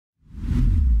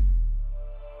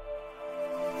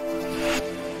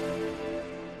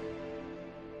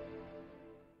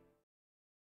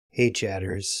Hey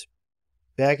chatters,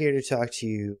 back here to talk to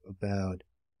you about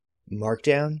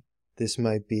Markdown. This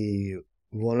might be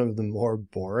one of the more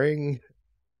boring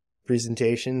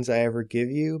presentations I ever give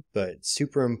you, but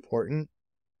super important.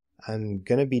 I'm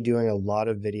going to be doing a lot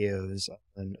of videos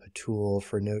on a tool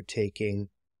for note-taking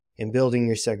and building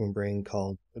your second brain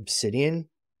called Obsidian.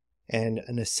 And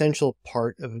an essential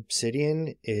part of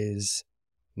Obsidian is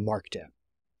Markdown.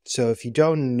 So if you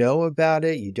don't know about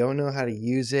it, you don't know how to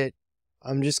use it,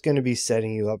 I'm just going to be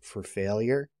setting you up for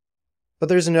failure. But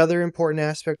there's another important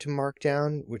aspect to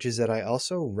Markdown, which is that I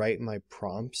also write my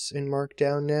prompts in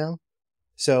Markdown now.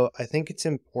 So I think it's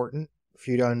important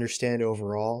for you to understand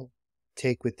overall.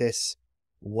 Take with this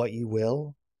what you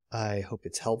will. I hope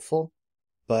it's helpful.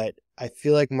 But I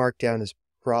feel like Markdown is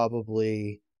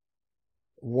probably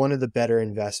one of the better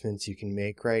investments you can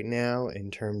make right now in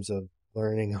terms of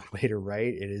learning a way to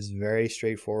write. It is very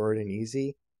straightforward and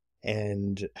easy,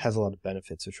 and has a lot of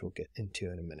benefits, which we'll get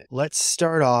into in a minute. Let's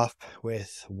start off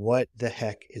with what the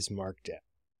heck is Markdown.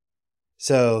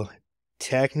 So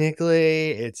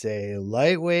technically, it's a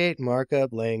lightweight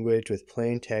markup language with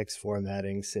plain text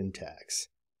formatting syntax.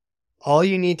 All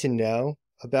you need to know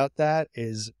about that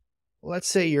is, let's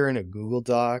say you're in a Google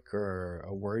Doc or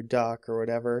a Word doc or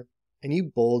whatever, and you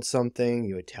bold something,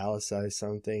 you italicize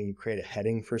something, you create a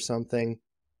heading for something.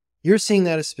 You're seeing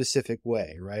that a specific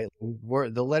way, right? Where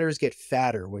the letters get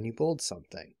fatter when you bold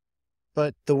something.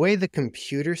 But the way the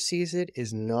computer sees it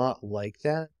is not like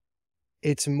that.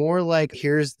 It's more like,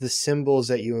 here's the symbols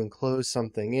that you enclose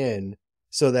something in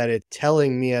so that it's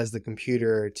telling me as the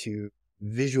computer to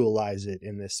visualize it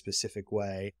in this specific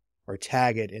way or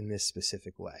tag it in this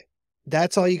specific way.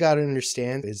 That's all you got to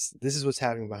understand is this is what's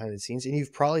happening behind the scenes. And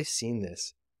you've probably seen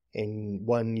this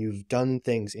when you've done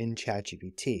things in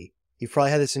ChatGPT. You've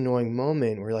probably had this annoying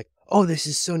moment where you're like, oh, this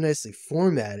is so nicely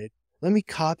formatted. Let me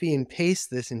copy and paste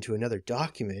this into another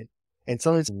document. And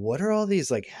someone's, what are all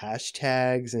these like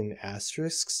hashtags and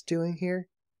asterisks doing here?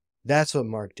 That's what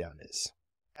Markdown is.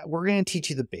 We're going to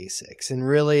teach you the basics. And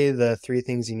really the three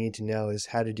things you need to know is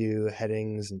how to do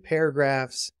headings and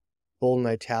paragraphs, bold and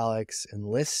italics, and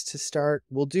lists to start.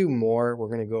 We'll do more. We're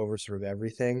going to go over sort of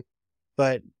everything.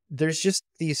 But there's just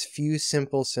these few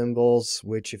simple symbols,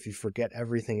 which if you forget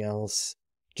everything else,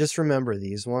 just remember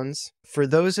these ones. For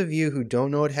those of you who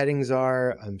don't know what headings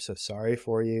are, I'm so sorry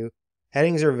for you.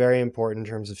 Headings are very important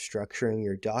in terms of structuring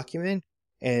your document,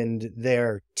 and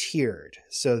they're tiered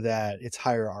so that it's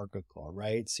hierarchical,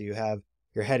 right? So you have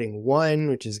your heading 1,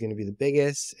 which is going to be the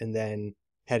biggest, and then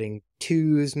heading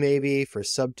 2s maybe for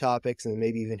subtopics, and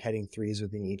maybe even heading 3s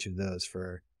within each of those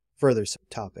for further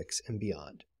subtopics and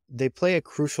beyond. They play a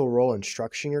crucial role in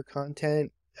structuring your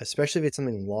content, especially if it's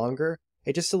something longer.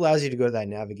 It just allows you to go to that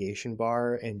navigation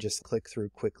bar and just click through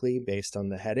quickly based on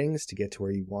the headings to get to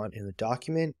where you want in the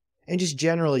document. And just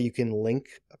generally, you can link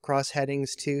across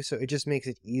headings too, so it just makes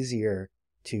it easier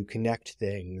to connect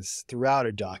things throughout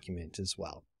a document as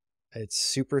well. It's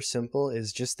super simple.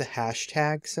 It's just the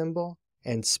hashtag symbol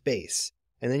and space.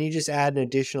 And then you just add an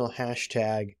additional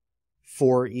hashtag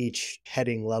for each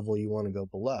heading level you want to go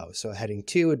below. So heading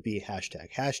 2 would be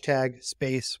hashtag,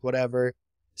 space, whatever,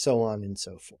 so on and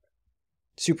so forth.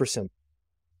 Super simple.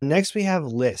 Next we have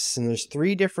lists, and there's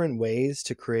 3 different ways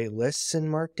to create lists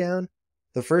in Markdown.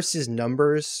 The first is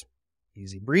numbers,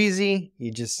 easy breezy.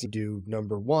 You just do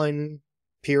number 1,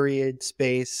 period,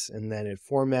 space, and then it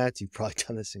formats. You've probably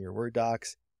done this in your Word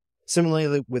docs.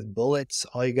 Similarly with bullets,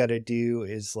 all you got to do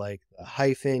is like a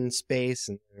hyphen, space,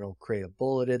 and it'll create a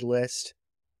bulleted list.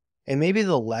 And maybe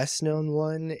the less known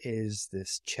one is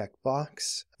this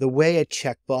checkbox. The way a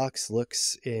checkbox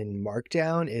looks in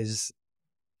Markdown is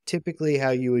typically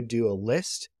how you would do a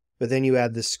list, but then you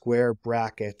add the square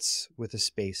brackets with a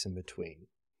space in between.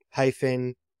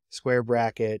 Hyphen, square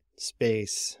bracket,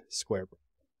 space, square bracket.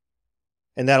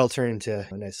 And that'll turn into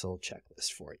a nice little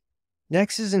checklist for you.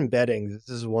 Next is embedding. This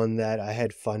is one that I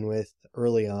had fun with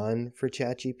early on for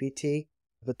ChatGPT.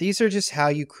 But these are just how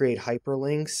you create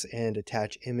hyperlinks and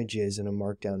attach images in a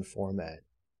Markdown format.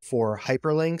 For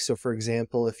hyperlinks, so for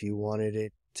example, if you wanted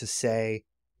it to say,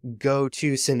 go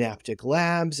to Synaptic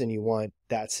Labs, and you want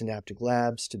that Synaptic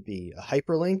Labs to be a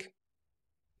hyperlink,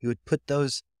 you would put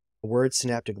those words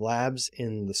Synaptic Labs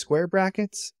in the square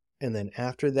brackets, and then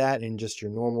after that, in just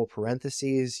your normal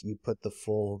parentheses, you put the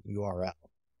full URL.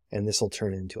 And this will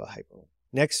turn into a hyperlink.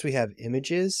 Next, we have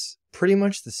images, pretty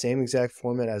much the same exact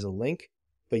format as a link,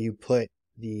 but you put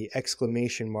the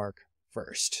exclamation mark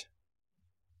first.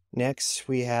 Next,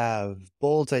 we have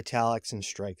bold, italics, and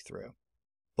strike through.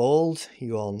 Bold,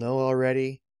 you all know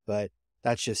already, but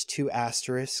that's just 2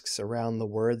 asterisks around the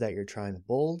word that you're trying to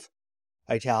bold.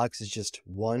 Italics is just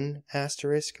one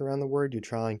asterisk around the word you're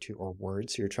trying to, or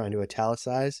words you're trying to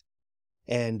italicize.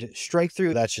 And strike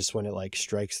through, that's just when it like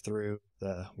strikes through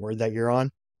the word that you're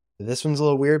on. This one's a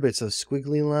little weird, but it's those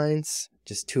squiggly lines,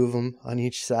 just two of them on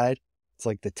each side. It's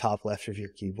like the top left of your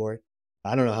keyboard.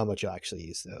 I don't know how much you'll actually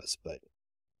use those, but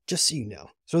just so you know.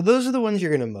 So those are the ones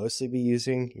you're going to mostly be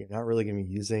using. You're not really going to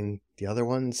be using the other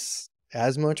ones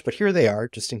as much, but here they are,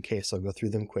 just in case. I'll go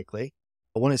through them quickly.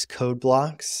 One is code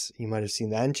blocks. You might have seen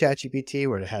that in ChatGPT,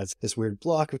 where it has this weird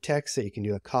block of text that you can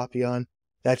do a copy on.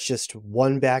 That's just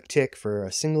one backtick for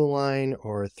a single line,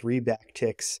 or 3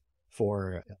 backticks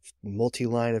for a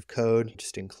multi-line of code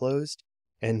just enclosed.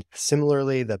 And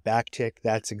similarly, the backtick,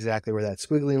 that's exactly where that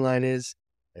squiggly line is,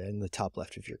 in the top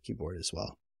left of your keyboard as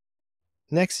well.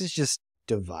 Next is just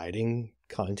dividing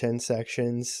content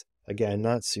sections. Again,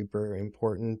 not super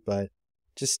important, but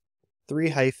just 3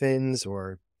 hyphens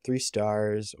or 3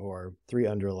 stars or 3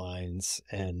 underlines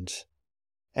and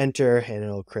enter, and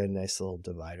it'll create a nice little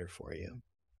divider for you.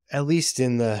 At least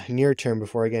in the near term,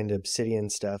 before I get into Obsidian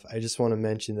stuff, I just want to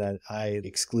mention that I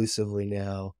exclusively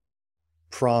now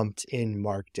prompt in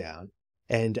Markdown.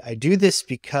 And I do this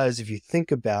because if you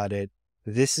think about it,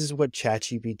 this is what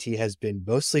ChatGPT has been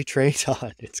mostly trained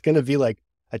on. It's going to be like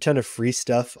a ton of free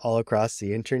stuff all across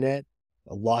the internet,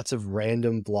 lots of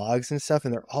random blogs and stuff,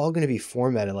 and they're all going to be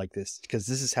formatted like this because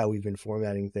this is how we've been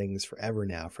formatting things forever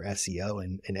now for SEO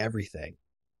and everything.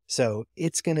 So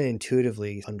it's going to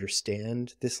intuitively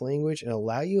understand this language and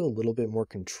allow you a little bit more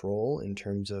control in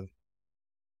terms of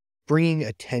bringing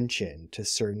attention to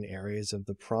certain areas of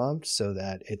the prompt so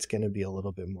that it's going to be a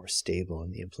little bit more stable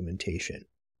in the implementation.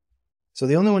 So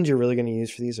the only ones you're really going to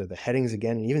use for these are the headings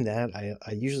again, and even that,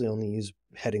 I usually only use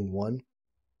heading 1.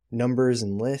 Numbers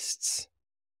and lists,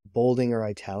 bolding or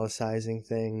italicizing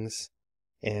things,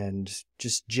 and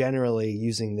just generally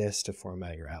using this to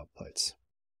format your outputs.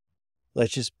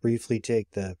 Let's just briefly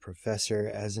take the professor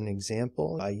as an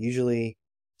example. I usually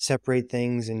separate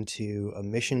things into a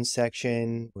mission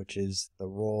section, which is the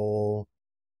role,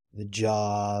 the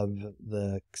job,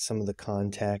 some of the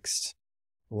context,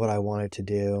 what I want it to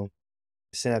do.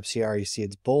 Synapse CR, you see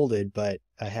it's bolded, but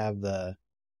I have the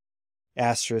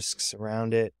asterisks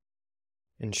around it.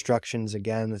 Instructions,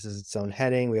 again, this is its own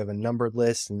heading. We have a numbered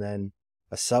list and then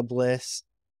a sub list.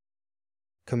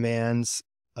 Commands,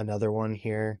 another one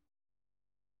here.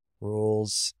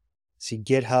 Rules. See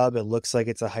GitHub, it looks like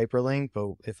it's a hyperlink,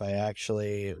 but if I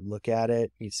actually look at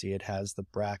it, you see it has the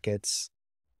brackets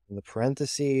and the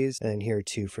parentheses. And then here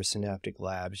too for Synaptic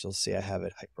Labs, you'll see I have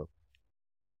it hyperlinked.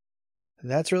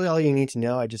 That's really all you need to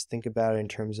know. I just think about it in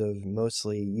terms of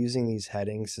mostly using these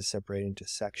headings to separate into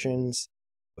sections.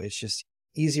 It's just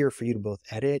easier for you to both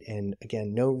edit, and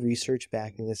again, no research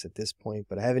backing this at this point,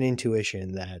 but I have an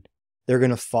intuition that they're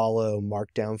going to follow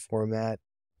Markdown format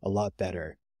a lot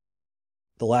better.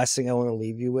 The last thing I want to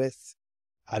leave you with,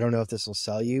 I don't know if this will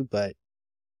sell you, but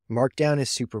Markdown is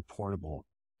super portable.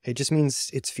 It just means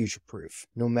it's future-proof.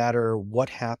 No matter what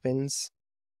happens,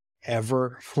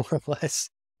 ever, more or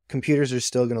less, computers are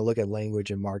still going to look at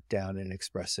language in Markdown and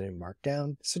express it in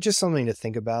Markdown. So just something to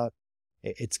think about.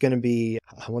 It's going to be,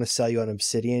 I want to sell you on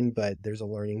Obsidian, but there's a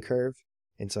learning curve.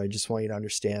 And so I just want you to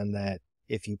understand that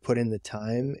if you put in the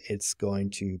time, it's going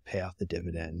to pay off the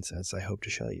dividends, as I hope to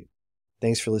show you.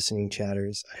 Thanks for listening,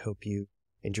 chatters. I hope you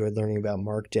enjoyed learning about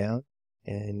Markdown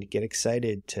and get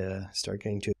excited to start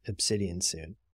getting to Obsidian soon.